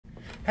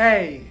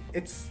Hey,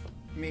 it's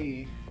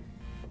me.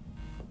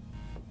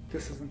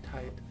 This isn't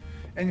tight.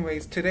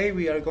 Anyways, today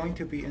we are going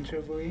to be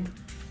interviewing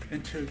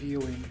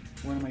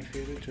one of my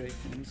favorite drag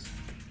queens,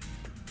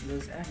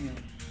 Anya.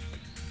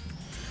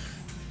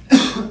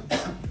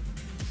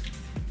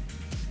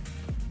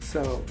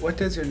 So, what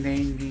does your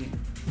name mean?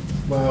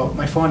 Well,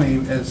 my full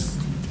name is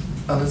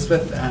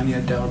Elizabeth Anya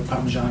del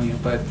Parmigiani,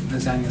 but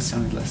lasagna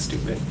sounded less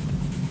stupid.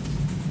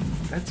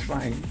 That's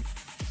fine.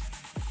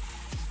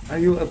 Are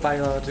you a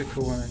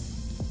biological woman?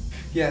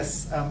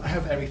 Yes, I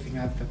have everything.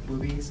 I have the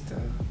boobies,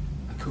 the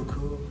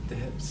cuckoo, the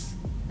hips,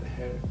 the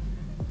hair.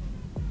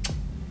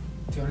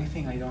 The only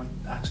thing I don't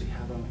actually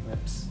have are my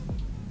lips.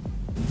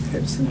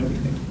 Hips and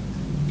everything.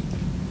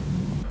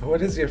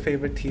 What is your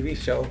favorite TV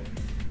show?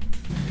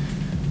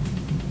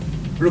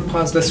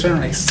 RuPaul's Best Friend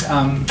Race.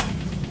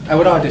 I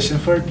would audition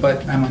for it,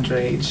 but I'm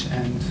underage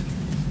and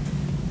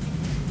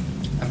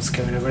I'm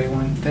scared of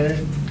everyone there.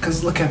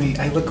 Cause look at me,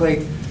 I look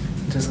like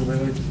there's a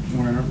little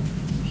worm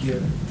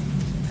here,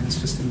 and it's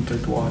just in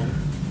dirt water.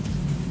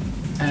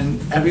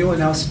 And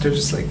everyone else, they're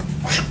just like,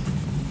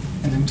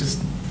 and I'm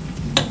just.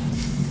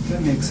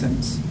 That makes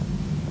sense.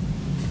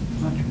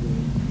 Not really.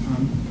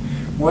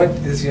 What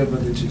is your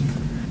religion?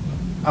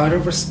 Out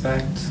of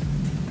respect,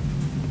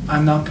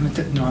 I'm not gonna.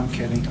 No, I'm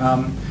kidding.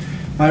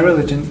 My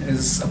religion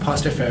is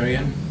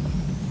Apostafarian,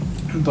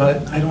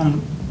 but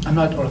I'm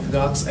not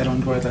Orthodox. I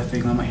don't wear that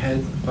thing on my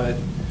head, but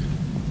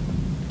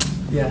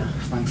yeah,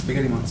 flying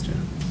spaghetti monster.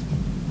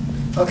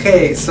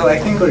 Okay, so I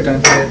think we're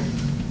done here.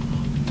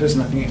 There's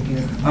nothing in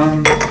here.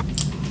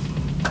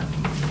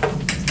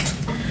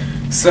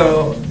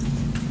 So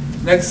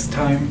next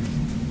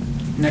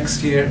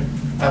year,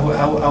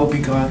 I'll be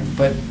gone,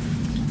 but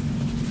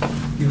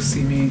you'll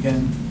see me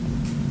again.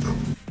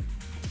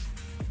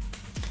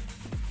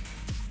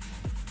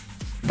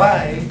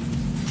 Bye.